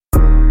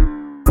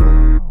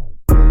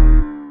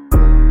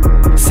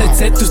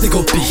7-7 tous des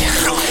copies.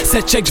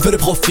 7 checks je veux le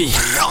profit.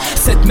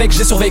 7 mecs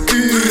j'ai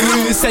survécu.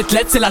 7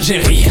 lettres c'est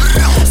l'Algérie.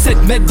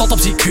 7 mètres dans ton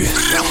petit cul.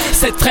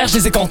 7 frères je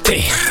les ai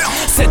comptés.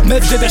 7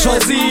 meufs j'ai bien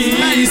choisi.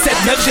 7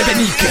 meufs j'ai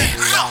bien niqué.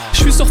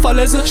 J'suis sur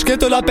falaise,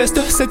 j'guette la peste.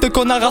 7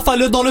 connards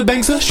rafale dans le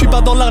Banks. J'suis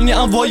pas dans l'armée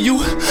un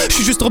voyou.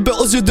 J'suis juste rebeu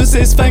aux yeux de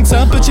ces sphinx.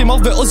 Un petit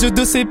morveux aux yeux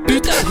de ces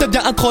putes. T'es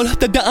bien un troll,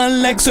 t'es bien un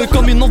lex.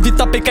 Comme une envie de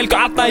taper quelques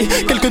attailles.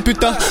 Quelques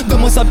putains de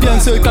moi sapiens,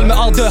 calme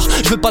ardeur.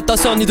 J'veux pas ta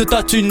soeur, ni de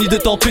ta thune, ni de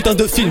ton putain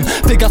de film.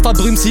 Fais gaffe à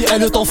brume si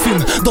elle t'en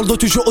fume. Dans le dos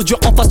tu joues au dur,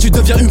 en face tu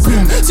deviens une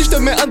plume. Si j'te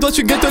mets un doigt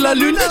tu guettes la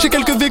lune. J'ai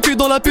quelques vécus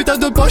dans la putain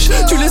de poche.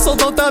 Tu les sens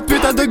dans ta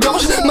putain de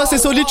gorge. Massé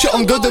solide, j'suis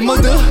en god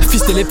mode.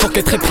 Fils de l'époque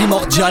est très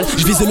primordial.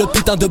 J'vise le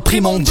putain de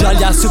prix mondial.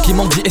 Y'a ceux qui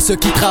mendient et ceux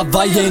qui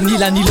travaillent. Et ni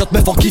l'un ni l'autre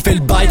meuf en kiffer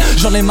le bail.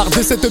 J'en ai marre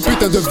de cette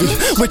putain de vie.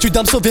 Ouais tu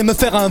dames sauver me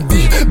faire un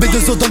but.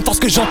 B2O donne force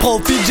que j'en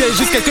profite. J'ai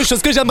juste quelque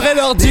chose que j'aimerais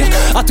leur dire.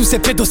 À tous ces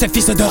pédos, ces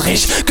fils de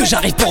riches. Que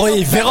j'arrive pour eux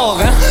ils verront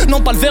rien. Non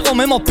pas le verront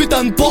même en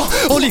putain de peau.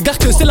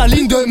 Oligarque c'est la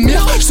ligne de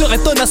mire. J'serais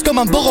tenace comme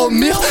un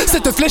Boromir.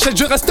 Cette fléchette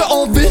je reste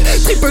en vie.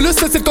 Triple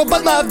C c'est le combat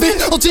de ma vie.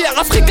 Entière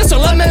africain sur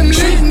la même ligne.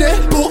 J'suis né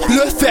pour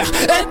le faire.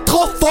 Être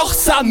trop fort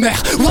sa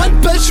mère. One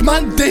Punch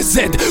Man DZ.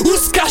 Où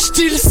se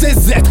cache-t-il ces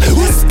Z?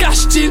 Où se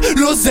cache-t-il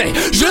l'oseille?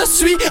 Je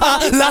suis à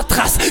la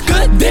trace.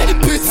 Que des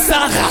putes sa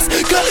race.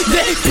 Que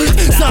des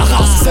putes sa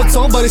race.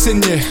 700 balles et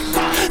saignées.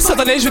 Cette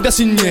année je vais bien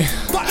signer.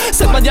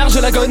 Cette manière je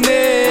la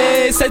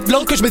connais. Cette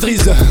langue que je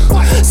maîtrise.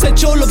 7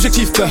 show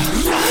l'objectif.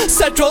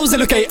 7 rose et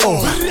le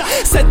KO.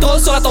 7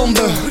 rose sur la tombe.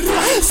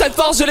 7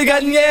 force je l'ai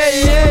gagné.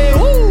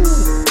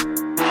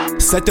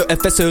 7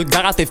 FS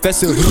gare à tes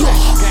fesses.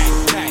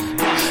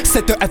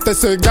 7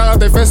 FS gare à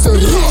tes fesses.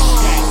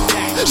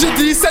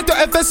 J'ai dit 7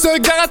 FS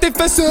gare à tes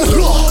fesses.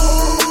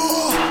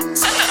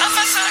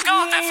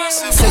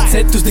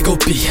 7-7 tous des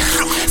copies.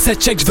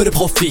 7 checks je veux le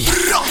profit.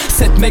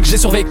 7 mecs j'ai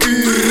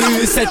survécu.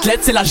 7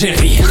 lettres c'est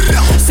l'Algérie.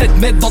 7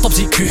 mètres dans ton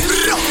petit cul.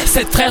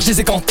 7 frères je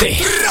les ai comptés.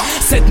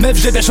 7 meufs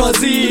j'ai bien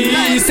choisi.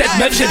 7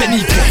 meufs j'ai bien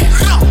niqué.